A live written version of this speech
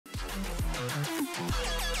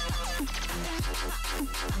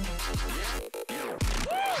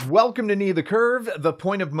Welcome to Knee the Curve, the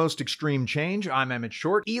point of most extreme change. I'm Emmett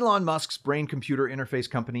Short. Elon Musk's brain-computer interface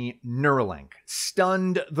company, Neuralink,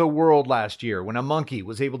 stunned the world last year when a monkey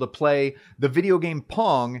was able to play the video game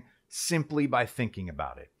Pong simply by thinking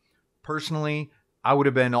about it. Personally, I would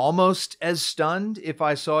have been almost as stunned if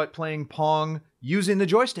I saw it playing Pong using the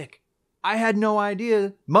joystick. I had no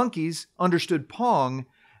idea monkeys understood Pong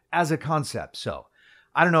as a concept. So,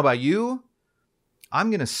 I don't know about you, I'm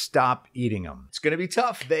going to stop eating them. It's going to be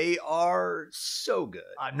tough. They are so good.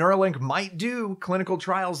 Neuralink might do clinical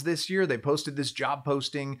trials this year. They posted this job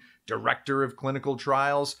posting, director of clinical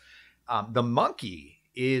trials. The monkey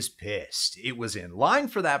is pissed. It was in line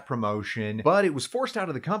for that promotion, but it was forced out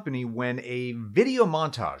of the company when a video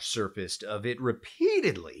montage surfaced of it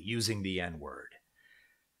repeatedly using the N-word.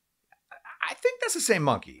 I think that's the same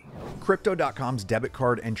monkey. Crypto.com's debit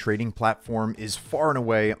card and trading platform is far and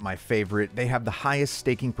away my favorite. They have the highest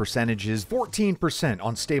staking percentages, 14%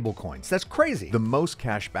 on stablecoins. That's crazy. The most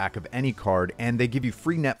cash back of any card, and they give you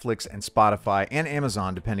free Netflix and Spotify and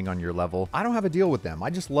Amazon depending on your level. I don't have a deal with them. I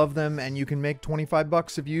just love them, and you can make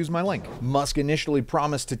 $25 if you use my link. Musk initially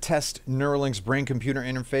promised to test Neuralink's brain-computer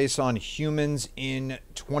interface on humans in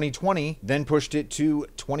 2020, then pushed it to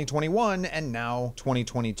 2021, and now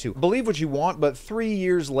 2022. Believe what you want, but 3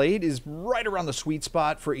 years late is right around the sweet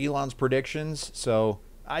spot for Elon's predictions, so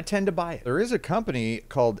I tend to buy it. There is a company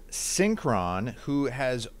called Synchron who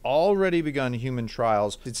has already begun human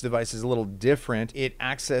trials. Its device is a little different. It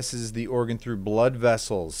accesses the organ through blood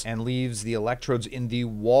vessels and leaves the electrodes in the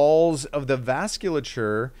walls of the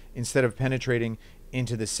vasculature instead of penetrating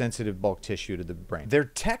into the sensitive bulk tissue to the brain. Their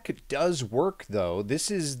tech does work, though. This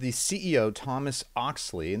is the CEO, Thomas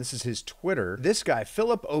Oxley, and this is his Twitter. This guy,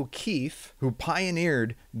 Philip O'Keefe, who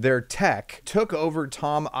pioneered their tech, took over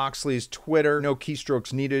Tom Oxley's Twitter. No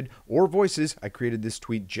keystrokes needed or voices. I created this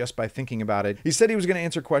tweet just by thinking about it. He said he was going to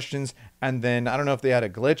answer questions, and then I don't know if they had a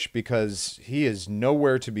glitch because he is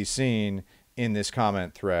nowhere to be seen in this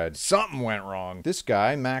comment thread. Something went wrong. This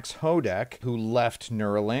guy, Max Hodek, who left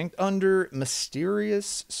Neuralink under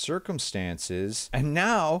mysterious circumstances, and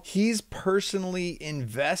now he's personally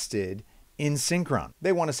invested in Synchron.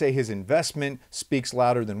 They want to say his investment speaks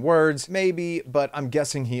louder than words, maybe, but I'm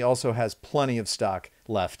guessing he also has plenty of stock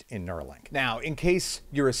left in Neuralink. Now, in case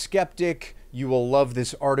you're a skeptic, you will love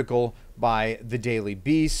this article by The Daily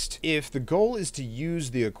Beast. If the goal is to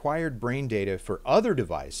use the acquired brain data for other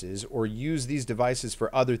devices or use these devices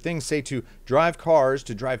for other things, say to drive cars,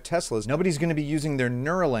 to drive Teslas, nobody's going to be using their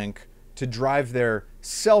Neuralink to drive their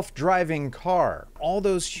self-driving car. All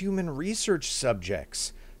those human research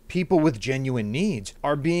subjects, people with genuine needs,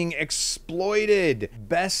 are being exploited.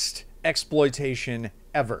 Best exploitation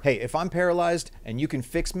ever. Hey, if I'm paralyzed and you can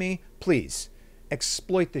fix me, please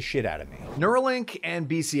exploit the shit out of me. Neuralink and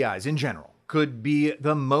BCIs in general could be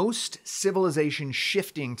the most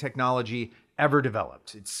civilization-shifting technology ever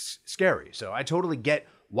developed. It's scary, so I totally get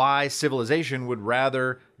why civilization would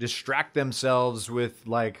rather distract themselves with,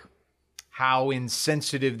 like, how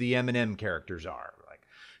insensitive the Eminem characters are. Like,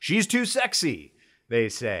 she's too sexy, they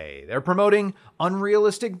say. They're promoting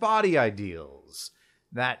unrealistic body ideals.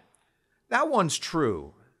 That one's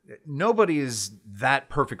true. Nobody is that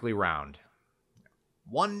perfectly round.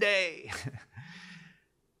 One day.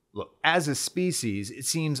 Look, as a species, it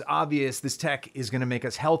seems obvious this tech is going to make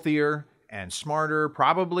us healthier and smarter,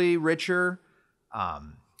 probably richer,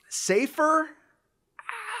 safer.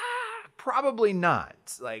 Probably not.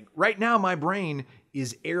 Like right now, my brain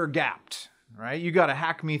is air gapped, right? You got to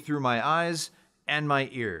hack me through my eyes and my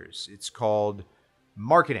ears. It's called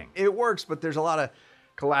marketing. It works, but there's a lot of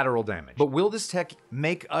collateral damage. But will this tech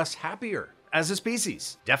make us happier as a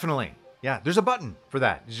species? Definitely. Yeah, there's a button for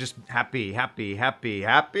that. It's just happy, happy, happy,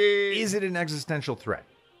 happy. Is it an existential threat?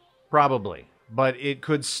 Probably. But it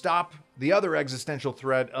could stop the other existential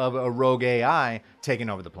threat of a rogue AI taking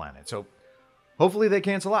over the planet. So hopefully they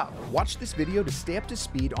cancel out. Watch this video to stay up to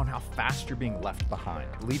speed on how fast you're being left behind.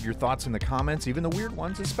 Leave your thoughts in the comments, even the weird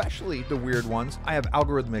ones, especially the weird ones. I have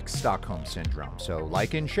algorithmic Stockholm syndrome, so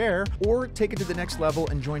like and share, or take it to the next level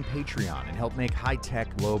and join Patreon and help make high-tech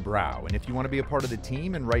lowbrow. And if you want to be a part of the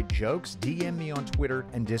team and write jokes, DM me on Twitter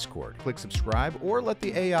and Discord. Click subscribe or let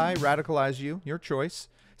the AI radicalize you, your choice.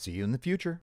 See you in the future.